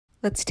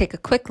Let's take a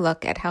quick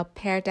look at how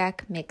Pear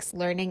Deck makes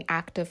learning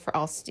active for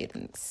all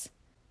students.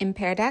 In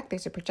Pear Deck,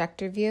 there's a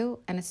projector view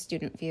and a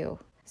student view.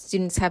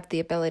 Students have the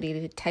ability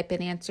to type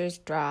in answers,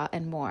 draw,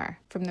 and more.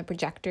 From the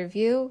projector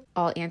view,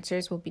 all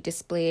answers will be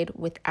displayed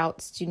without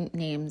student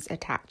names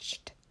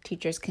attached.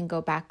 Teachers can go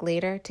back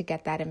later to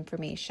get that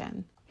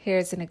information.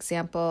 Here's an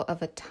example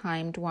of a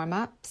timed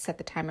warm-up. Set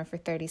the timer for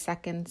 30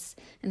 seconds,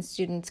 and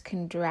students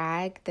can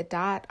drag the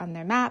dot on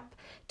their map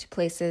to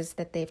places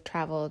that they've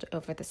traveled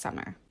over the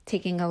summer.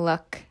 Taking a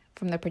look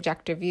from the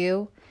projector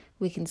view,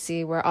 we can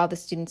see where all the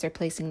students are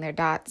placing their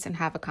dots and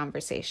have a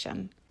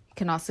conversation. You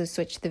can also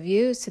switch the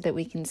view so that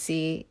we can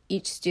see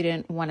each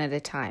student one at a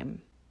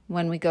time.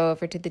 When we go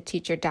over to the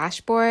teacher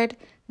dashboard,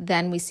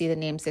 then we see the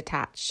names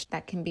attached.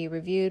 That can be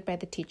reviewed by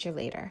the teacher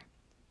later.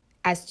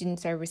 As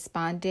students are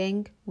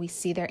responding, we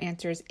see their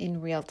answers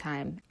in real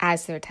time.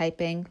 As they're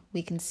typing,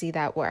 we can see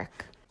that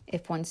work.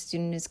 If one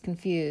student is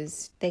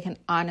confused, they can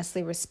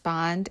honestly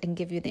respond and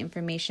give you the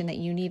information that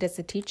you need as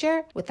a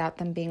teacher without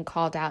them being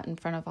called out in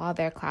front of all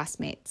their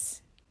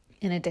classmates.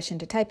 In addition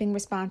to typing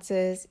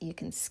responses, you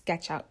can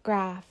sketch out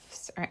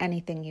graphs or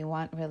anything you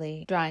want,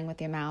 really, drawing with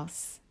your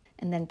mouse.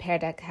 And then Pear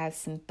Deck has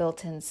some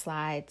built-in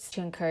slides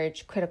to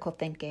encourage critical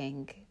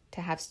thinking, to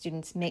have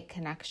students make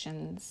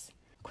connections.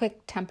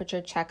 Quick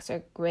temperature checks are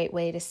a great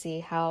way to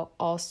see how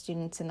all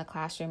students in the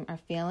classroom are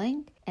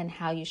feeling and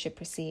how you should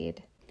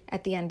proceed.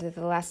 At the end of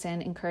the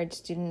lesson, encourage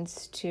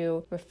students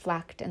to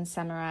reflect and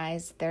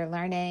summarize their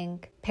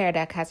learning. Pear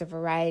Deck has a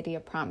variety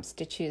of prompts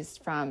to choose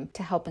from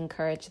to help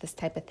encourage this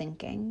type of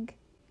thinking.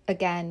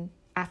 Again,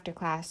 after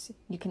class,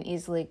 you can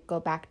easily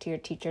go back to your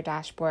teacher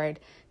dashboard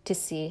to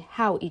see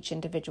how each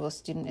individual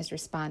student is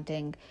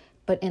responding,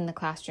 but in the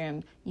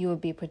classroom, you will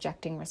be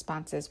projecting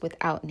responses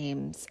without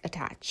names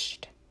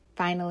attached.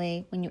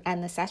 Finally, when you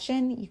end the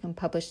session, you can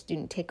publish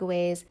student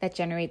takeaways that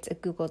generates a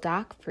Google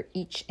Doc for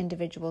each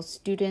individual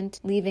student,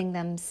 leaving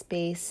them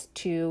space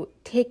to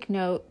take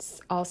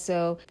notes.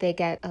 Also, they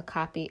get a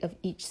copy of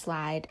each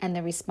slide and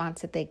the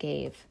response that they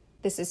gave.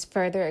 This is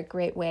further a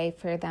great way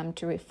for them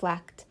to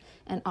reflect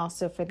and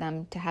also for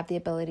them to have the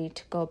ability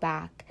to go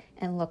back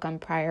and look on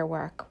prior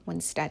work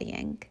when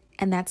studying.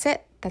 And that's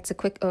it. That's a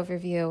quick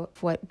overview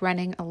of what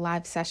running a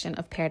live session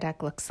of Pear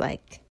Deck looks like.